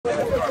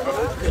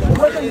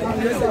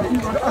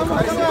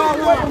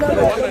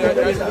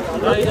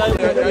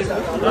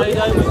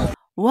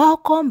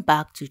Welcome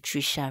back to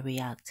Trisha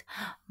React.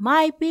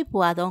 My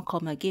people, I don't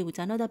come again with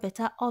another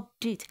better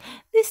update.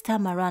 This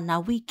time around,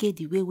 now we get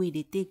the way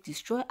they take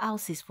destroy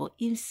houses for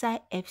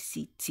inside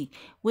FCT,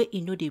 where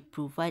they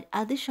provide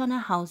additional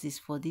houses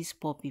for these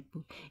poor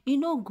people.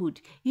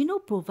 Good.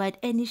 Provide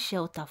any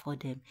shelter for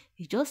them.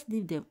 You just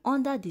leave them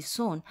under the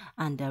sun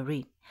and the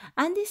rain.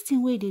 And this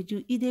thing where they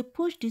do, they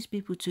push these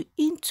people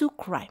into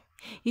crime.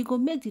 It go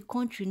make the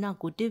country now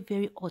go dey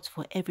very hot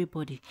for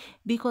everybody,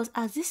 because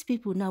as these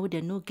people now they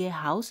no get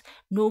house,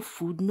 no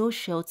food, no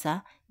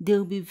shelter, they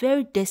will be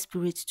very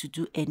desperate to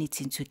do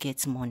anything to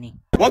get money.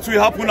 What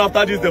will happen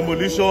after this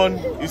demolition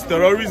is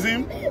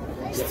terrorism,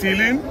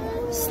 stealing,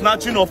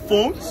 snatching of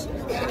phones,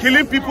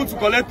 killing people to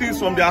collect things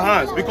from their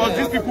hands, because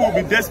these people will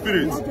be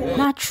desperate.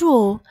 Na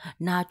true,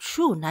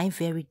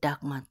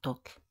 Verydarkman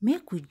talk.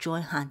 Make we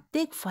join hand,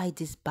 take fight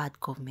this bad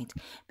government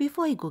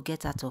before it go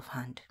get out of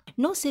hand.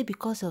 No say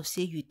because of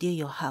say you dey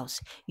your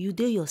house, you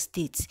dey your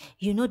state,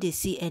 they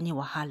see any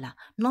wahala,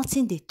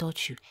 nothing they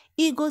touch you.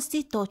 It go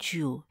still touch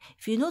you.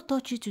 If you no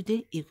touch you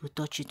today, it will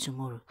touch you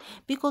tomorrow.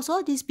 Because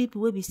all these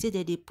people will be say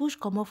that they push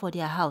comot for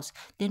their house,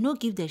 they no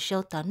give them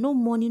shelter, no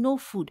money, no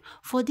food.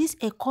 For this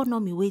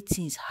economy where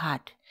things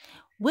hard.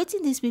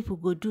 Wetin these people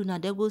go do now,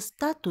 they go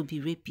start to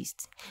be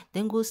rapists,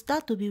 then go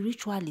start to be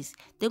ritualists,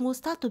 then go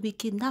start to be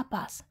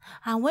kidnappers.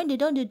 And when they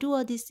do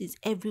all these things,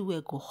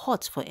 everywhere go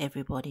hot for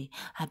everybody.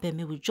 I bet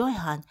me we join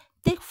hand,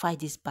 take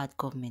fight this bad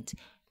government.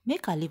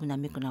 Make a live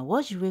and make una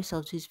watch the rest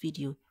of this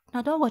video.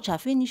 Now don't watch a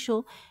finish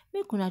show,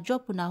 make una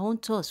drop on our own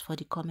thoughts for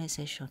the comment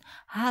section.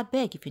 I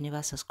beg, if you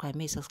never subscribe,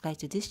 make subscribe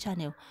to this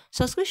channel.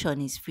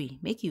 Subscription is free,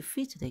 make you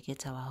free to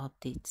get our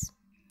updates.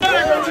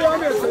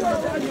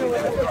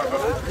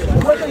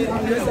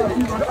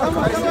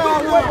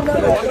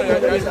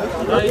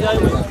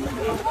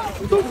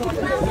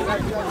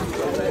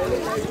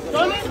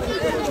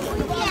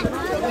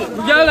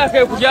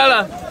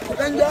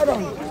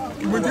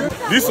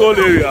 This whole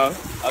area,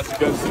 as you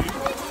can see,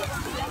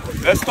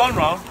 let's turn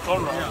around,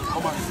 come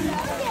and see.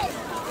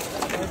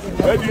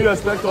 Where do you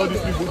expect all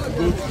these people to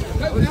go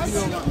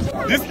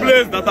to? This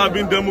place that have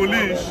been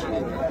demolished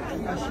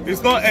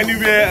is not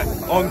anywhere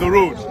on the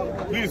road.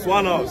 Please,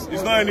 one house.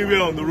 It's not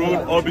anywhere on the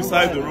road or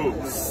beside the road.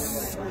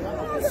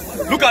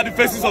 Look at the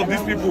faces of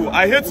these people.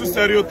 I hate to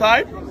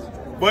stereotype,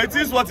 but it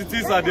is what it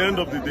is at the end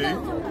of the day.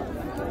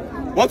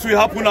 What will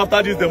happen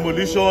after this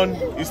demolition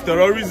is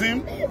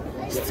terrorism,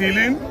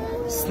 stealing,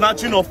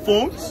 snatching of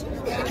phones,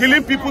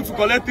 killing people to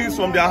collect things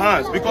from their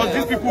hands, because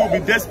these people will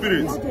be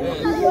desperate.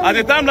 At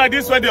a time like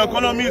this where the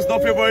economy is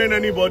not favoring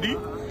anybody,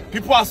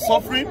 people are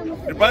suffering,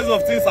 the prices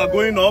of things are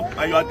going up,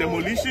 and you are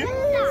demolishing.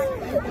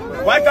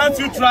 Why can't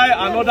you try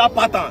another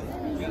pattern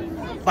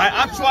by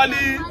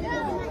actually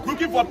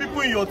looking for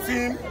people in your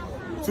team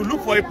to look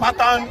for a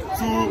pattern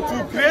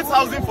to create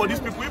housing for these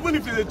people, even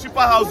if it's a cheaper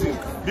housing,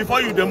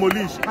 before you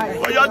demolish?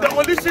 But you are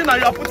demolishing and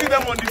you are putting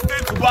them on the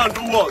stage to go and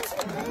do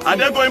what? Are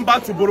they going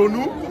back to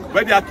Boronu,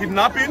 where they are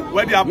kidnapping,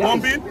 where they are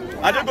bombing?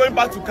 Are they going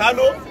back to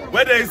Kano,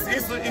 where there is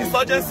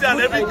insurgency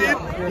and everything?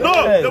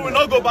 No, they will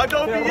not go back. They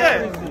will be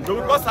here. They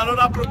will cause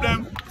another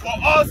problem for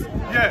us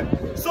here.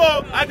 So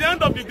at the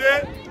end of the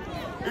day,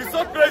 it's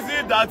so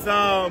crazy that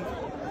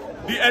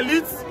the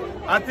elites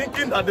are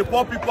thinking that the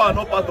poor people are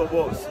not part of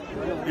us.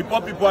 The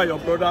poor people are your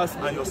brothers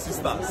and your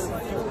sisters.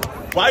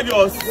 While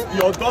your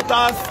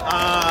daughters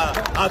are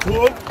at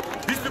home,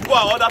 these people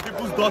are other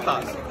people's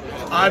daughters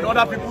and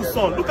other people's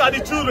sons. Look at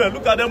the children,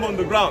 look at them on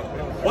the ground.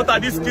 What are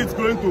these kids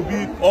going to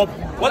be up?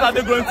 What are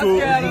they going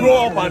to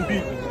grow up and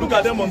be? Look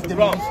at them on the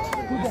ground.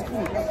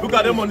 Look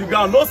at them on the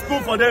ground. No school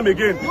for them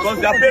again, because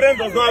their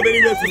parents does not have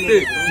anywhere to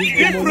stay.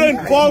 If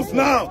rain falls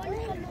now,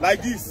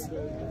 like this,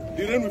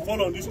 the rain will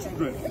fall on these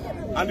children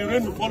and the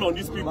rain will fall on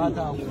these people.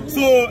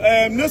 So,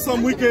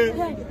 Nelson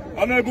Wike,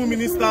 Honorable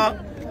Minister,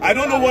 I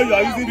don't know what you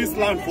are using this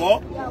land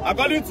for.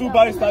 According to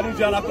by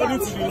strategy and according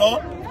to the law,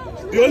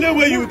 the only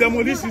way you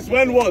demolish is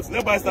when what?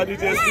 Not by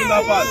strategy and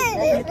kidnappers.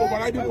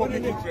 Overriding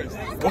public interest.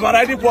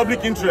 Overriding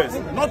public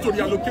interest. Not to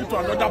reallocate to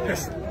another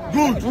person.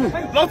 Good.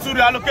 Not to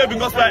reallocate,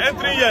 because we are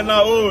entering here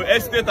now,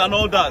 estate and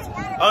all that.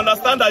 I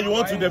understand that you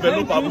want to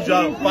develop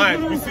Abuja,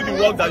 fine. We see the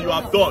work that you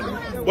have done.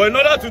 But in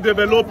order to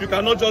develop, you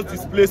cannot just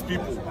displace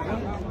people.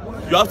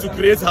 You have to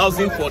create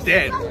housing for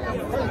them.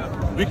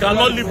 We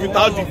cannot live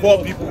without the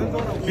poor people.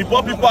 The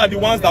poor people are the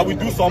ones that will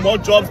do some more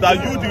jobs that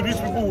you, the rich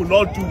people, will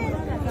not do.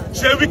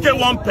 Shall we get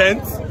one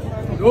pent?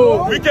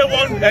 No. We get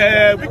one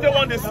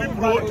the sweep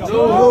road.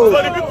 No.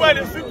 So the people in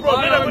the sweep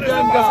road,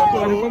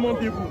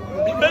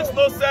 it makes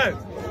no sense.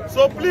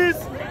 So please,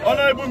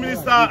 Honorable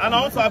Minister, and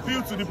I want to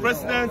appeal to the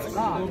President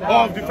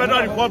of the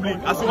Federal Republic,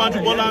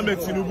 Asiwaju Bola Ahmed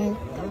Tinubu,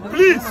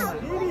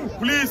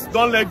 please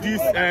don't let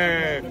this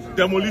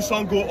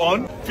demolition go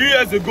on. A few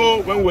years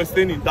ago, when we were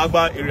staying in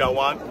Dagba Area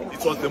 1,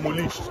 it was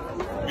demolished.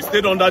 We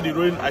stayed under the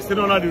rain. I stayed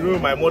under the rain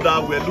with my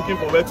mother. We were looking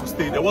for where to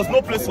stay. There was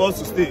no place for us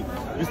to stay.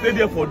 We stayed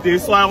there for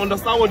days. So I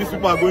understand what these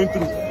people are going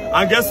through.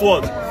 And guess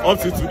what? Up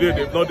to today,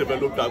 they've not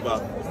developed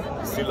Dagba.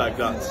 still like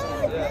that.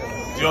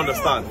 Do you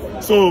understand?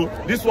 So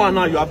this one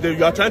now, you are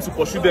trying to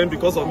pursue them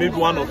because of maybe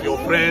one of your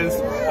friends,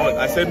 or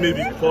I said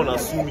maybe before na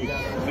sue me.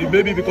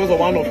 Maybe because of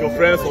one of your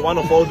friends or one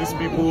of all these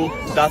people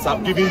that are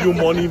giving you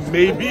money,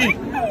 maybe.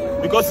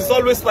 Because it's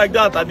always like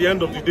that at the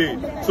end of the day.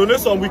 So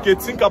next one, we can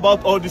think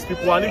about all these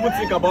people and even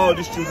think about all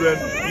these children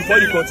before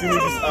you continue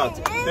this art.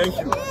 Thank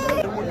you.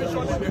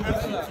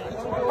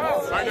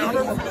 By the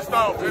Honorable Minister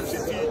of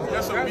FCT,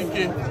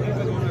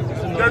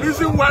 Wike. The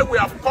reason why we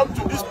have come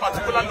to this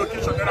particular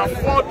location, there are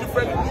 4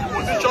 different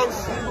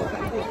positions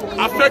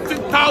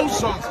affecting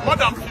thousands, more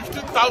than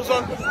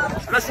 15,000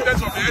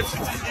 residents of the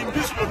FCT in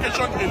this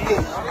location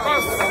alone.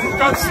 You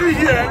can see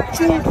here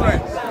children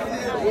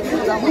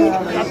who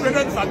their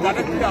parents are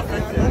directly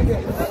affected.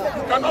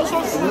 You can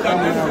also see that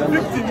the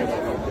victim,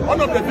 one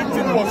of the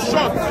victims was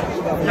shot.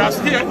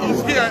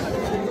 He's here.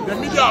 The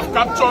media have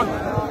captured.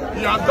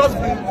 He has just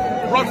been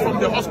brought from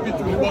the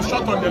hospital. He was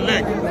shot on the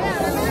leg.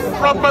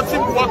 Property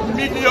worth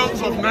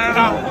millions of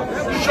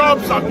naira.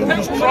 Shops have been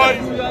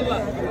destroyed.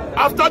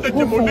 After the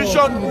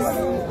demolition,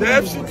 the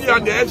FCT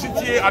and the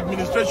FCTA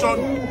administration,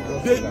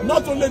 they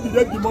not only did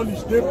they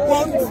demolish, they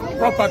burned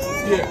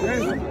properties here.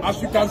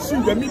 As you can see,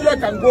 the media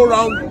can go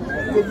around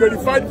to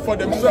verify it for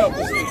themselves.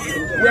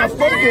 We have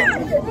come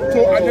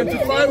to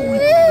identify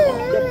with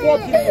the 4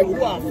 people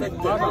who are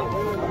affected.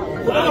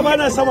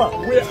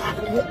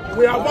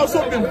 We have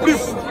also been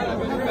briefed.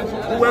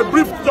 We were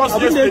briefed just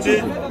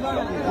yesterday.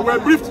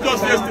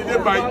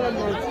 By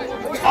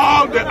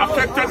all the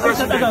affected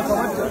residents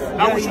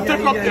that we should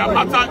take up their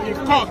matter in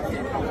court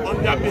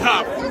on their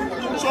behalf.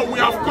 So we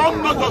have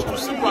come not just to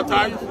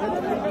sympathize,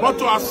 but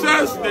to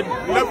assess the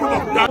level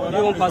of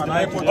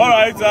damage. All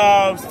right,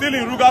 still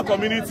in Ruga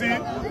community,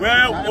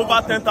 where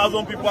over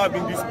 10,000 people have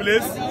been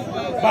displaced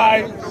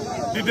by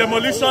the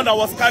demolition that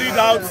was carried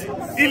out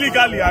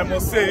illegally, I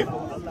must say,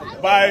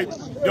 by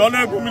the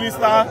Honorable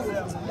Minister,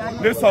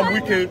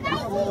 Wike.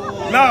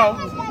 Now,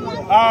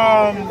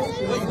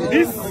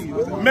 these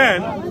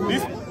men,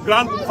 these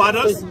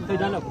grandfathers,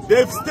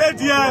 they've stayed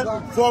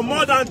here for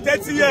more than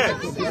 30 years.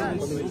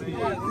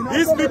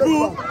 These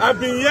people have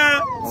been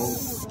here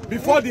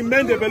before the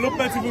main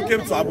development even came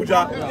to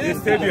Abuja. They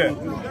stayed here.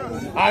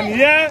 And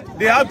here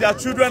they have their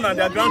children and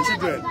their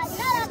grandchildren.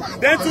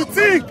 Then to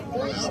think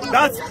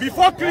that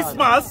before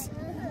Christmas,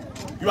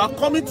 you are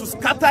coming to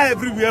scatter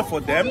everywhere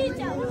for them.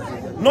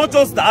 Not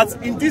just that,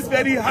 in this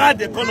very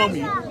hard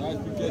economy,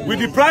 with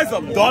the price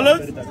of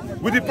dollars,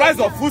 with the price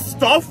of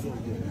foodstuff,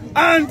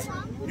 and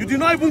you did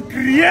not even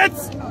create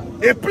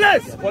a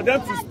place for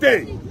them to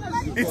stay.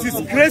 It is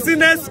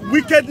craziness,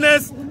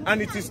 wickedness,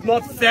 and it is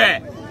not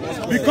fair.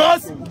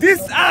 Because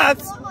this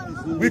act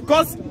will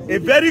cause a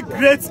very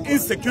great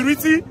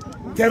insecurity,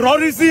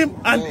 terrorism,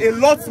 and a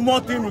lot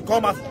more things will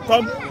come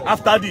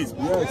after this.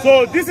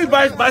 So this is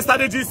by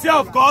strategy here,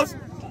 of course,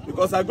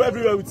 because I go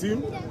everywhere with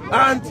him,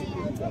 and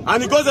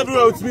he goes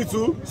everywhere with me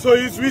too. So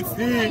he's with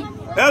the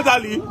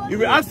elderly. He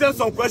will ask them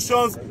some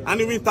questions and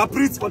he will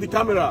interpret for the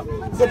camera.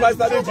 So by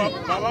strategy.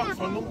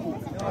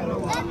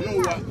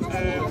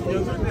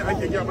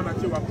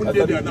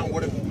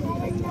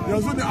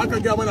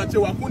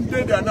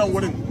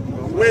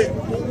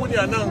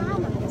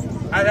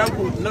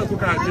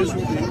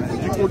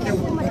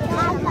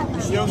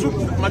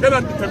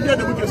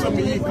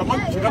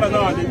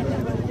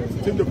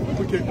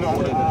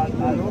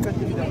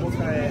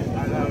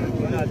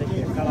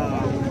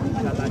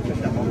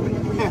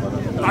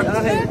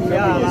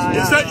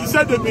 He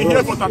said they've been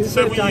here for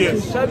 37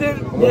 years.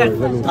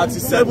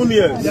 37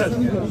 years. Yes.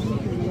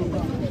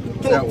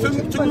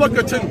 So, look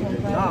at him.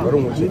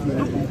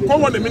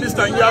 Come on, the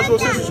minister, he has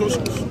also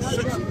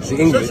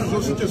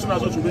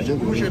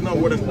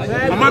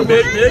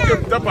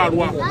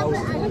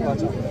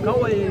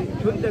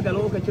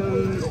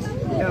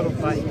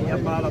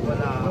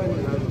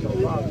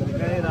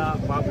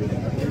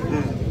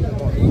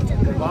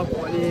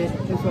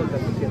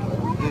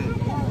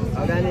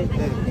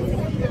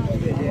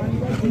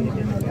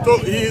So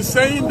he is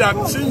saying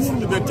that since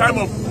the time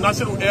of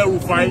National Air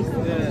Rufai,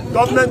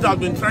 government have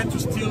been trying to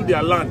steal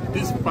their land,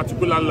 this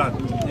particular land,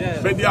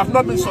 but they have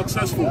not been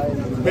successful.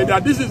 But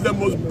that this is the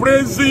most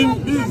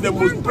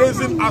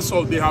brazen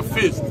assault they have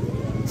faced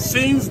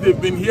since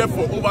they've been here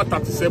for over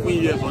 37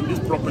 years on this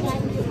property.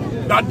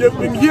 That they've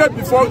been here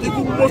before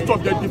even most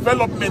of the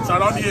developments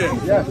around here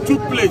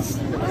took place.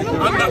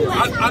 And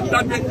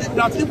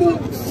that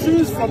even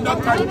since from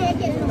that time,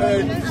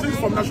 since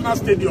from National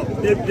Stadium,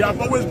 they have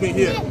always been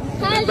here.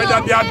 But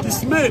that they are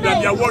dismayed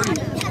and they are worried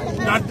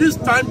that this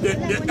time the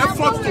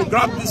effort to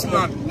grab this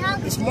land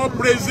is more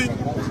brazen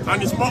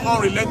and it's more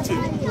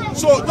unrelenting.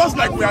 So just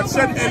like we had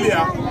said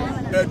earlier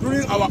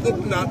during our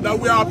opener, that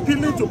we are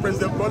appealing to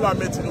President Bola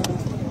Ahmed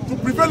Tinubu to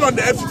prevail on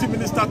the FCT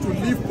minister to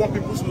leave poor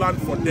people's land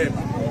for them.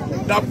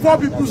 That poor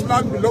people's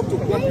land belong to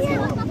poor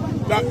people.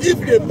 That if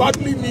they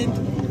badly need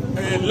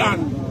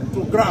land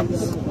to grab,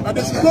 that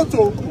they should go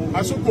to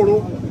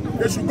Asokoro,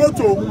 they should go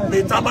to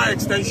Maitama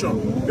Extension,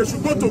 they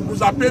should go to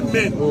Guzape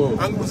Main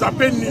and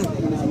Guzape New.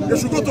 They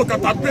should go to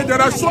Katape.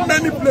 There are so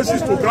many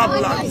places to grab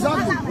land.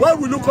 Why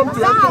will you come to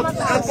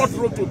airport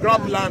road to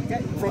grab land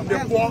from the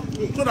poor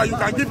so that you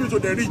can give it to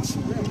the rich?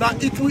 Now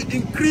it will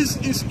increase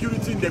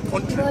insecurity in the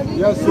country.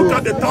 Yes, look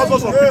at the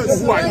thousands of people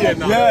who are here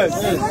now. Yes.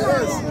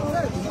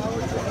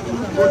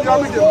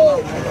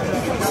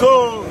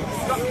 So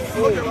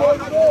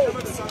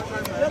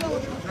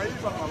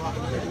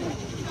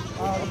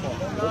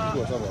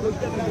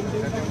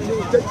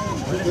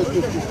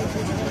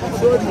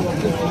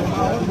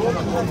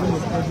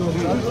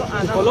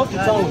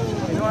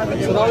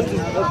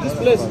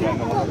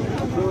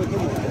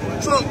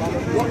So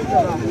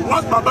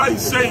what Baba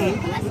is saying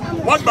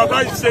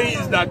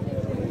is that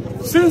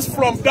since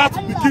from that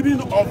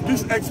beginning of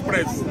this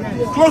express,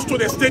 close to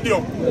the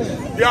stadium,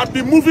 they have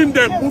been moving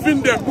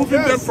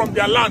them from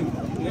their land.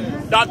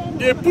 That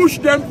they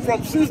pushed them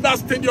from since that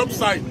stadium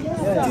side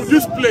to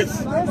this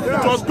place.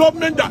 It was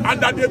government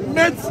and that they've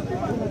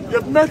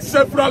met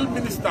several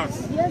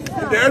ministers in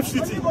the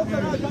FCT.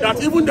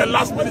 That even the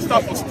last minister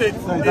for state,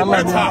 they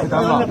met her. And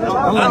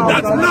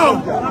that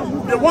now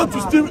they want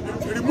to still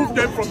remove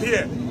them from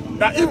here.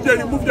 That if they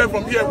remove them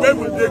from here, where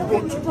will they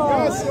go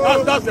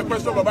to? That's the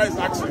question Baba is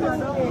asking.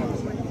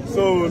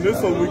 So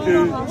Nelson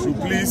Wike should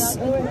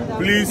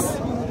please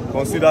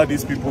consider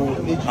these people,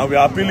 and we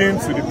are appealing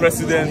to the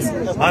president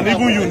and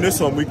even you,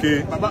 Nelson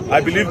Wike.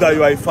 I believe that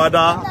you are a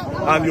father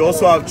and you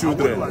also have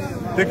children.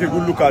 Take a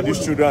good look at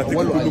these children, take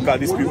a good look at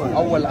these people.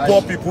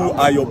 Poor people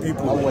are your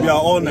people. We are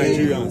all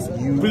Nigerians.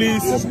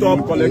 Please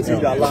stop collecting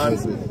their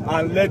lands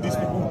and let these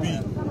people be.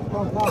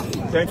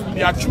 Thank you.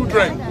 Their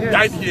children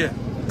died here.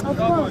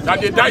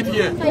 That they died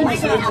here,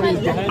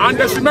 and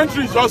the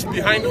cemetery is just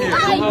behind here,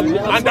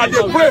 and that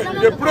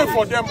they pray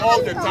for them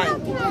all the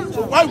time.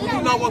 So why would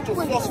you now want to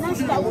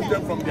forcefully remove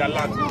them from their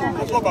land?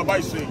 That's what Baba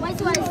is saying.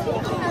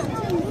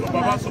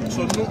 Baba so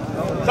no.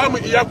 Zamu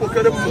iya ko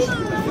kere mu,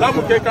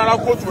 zamu ke kara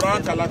ko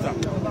turan talata.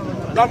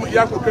 Zamu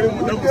iya ko kere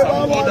mu dan mu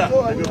samu order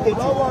daga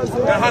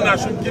kotu. Dan hana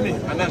shi gini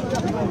anan.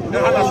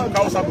 Dan hana shi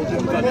kawo saboda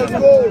mutane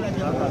anan.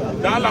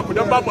 Dan Allah ku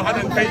dan ba mu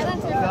hadin kai.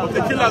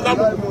 Wataƙila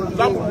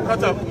zamu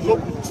bukata ku zo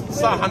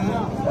sa hannu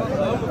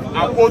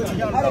a kotu.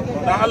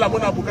 Dan Allah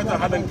muna bukatar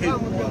hadin kai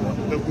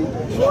da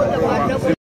ku.